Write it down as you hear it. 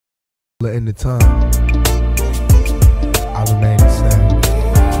In the time, I remain the same.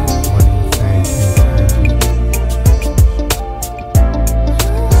 Money and fame can't change.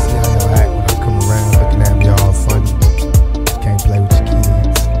 See how y'all act when I come around, looking at me all funny. Can't play with your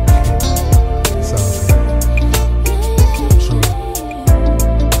kids. It's all good. True.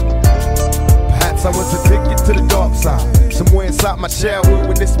 Perhaps I was addicted to the dark side. Somewhere inside my childhood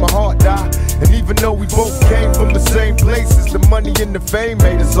when this my heart died. And even though we both came from the same places, the money and the fame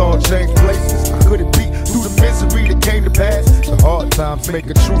made us all change places. I couldn't beat through the misery that came to pass. The hard times make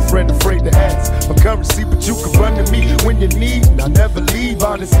a true friend afraid to ask for currency, but you can run to me when you need. And I never leave,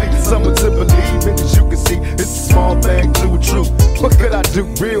 honestly, someone to believe in. As you can see, it's a small thing to a truth. What could I do?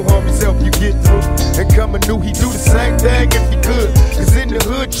 Real homies help you get through. And coming new, he do the same thing if he could. Cause in the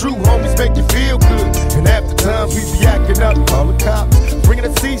hood, true homies make you feel good. And half the times we be acting up, call the cops, bringing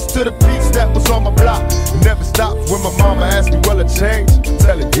a cease to the peace that was on my block. It never stopped when my mama asked me, will it change? I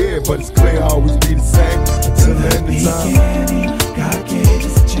tell her, yeah, but it's clear I'll always be the same until the end of time. God gave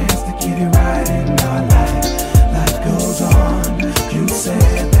us a chance to get it right in our life. Life goes on. You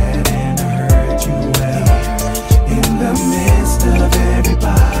said that and I heard you well. In the midst of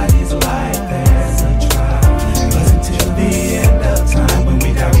everybody's life, there's a trial. But until the end of time, when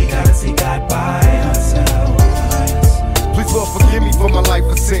we die, we gotta say God by ourselves. Please, Lord, forgive me for my life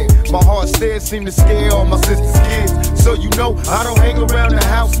of sin. My heart stares seem to scare all my sister's kids. So you know I don't hang around the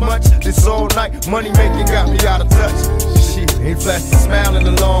house much. This all night money making got me out of touch. Shit, ain't flashed a smile in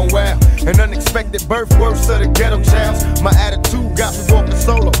a long while. An unexpected birth, worse of the ghetto childs. My attitude got me walking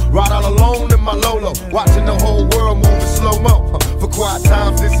solo, ride all alone in my Lolo, watching the whole world move in slow-mo. For quiet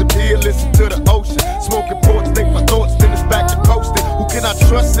times disappear, listen to the ocean. Smoking ports, think my thoughts, then it's back to coasting. Who can I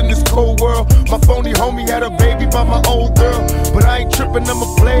trust in this cold world? My phony homie had a baby by my old girl, but I ain't tripping, I'm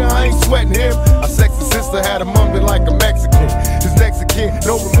a player, I ain't sweating him. Our sexy sister had a mummy like a Mexican. His next of kin,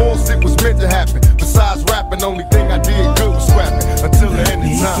 no remorse, it was meant to happen. Besides rapping, only thing I did good was scrapping until the end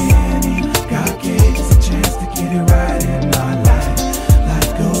of time. God gave us a chance to get it right in our life.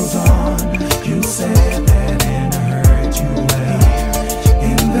 Life goes on. You said that and I heard you well.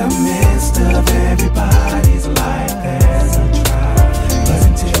 In the midst of everybody's life, there's a trial. But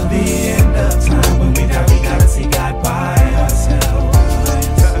until the end of time, when we die, we gotta see God by ourselves.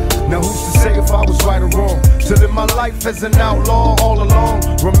 Now who's to say if I was right or wrong? To live my life as an outlaw all along.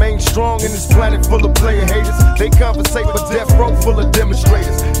 Remain strong in this planet full of player haters. They conversate with death row full of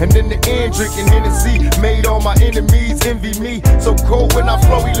demonstrators. And in the end, drinking Hennessy made all my enemies envy me. So cold when I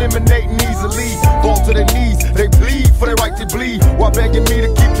flow, eliminating easily. Fall to their knees, they bleed for their right to bleed, while begging me to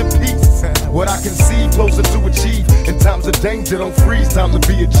keep the peace. What I can see, closer to achieve. In times of danger, don't freeze, time to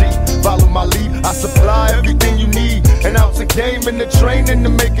be a G. Follow my lead, I supply everything you need. An ounce of game in the training to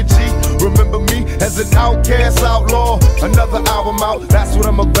make a G. Remember me as an outcast outlaw. Another album out, that's what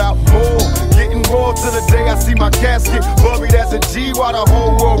I'm about. More, getting raw till the day I see my casket buried as a G, while the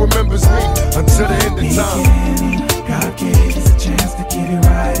whole world remembers me until the end of time. God gave us a chance to get it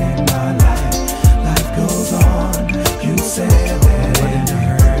right in our life. Life goes on. You said that and I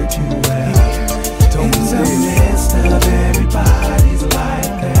heard you well. In the midst of everybody's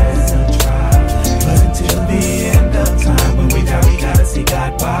life, there's a trial. But until the end of time, when we die, we gotta see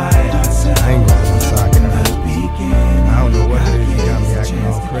God by ourselves. I ain't gonna sock it out. I don't know what it is, you got me acting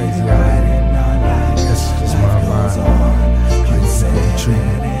all crazy out here. That's just my vibe. How you supposed to treat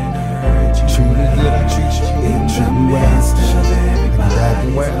me? Treat me good, I treat you. Treat me well. Like you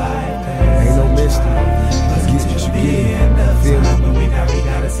acting well. Ain't no mystery. Get what you get. Feel me?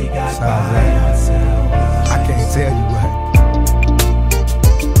 Sounds like I can't tell you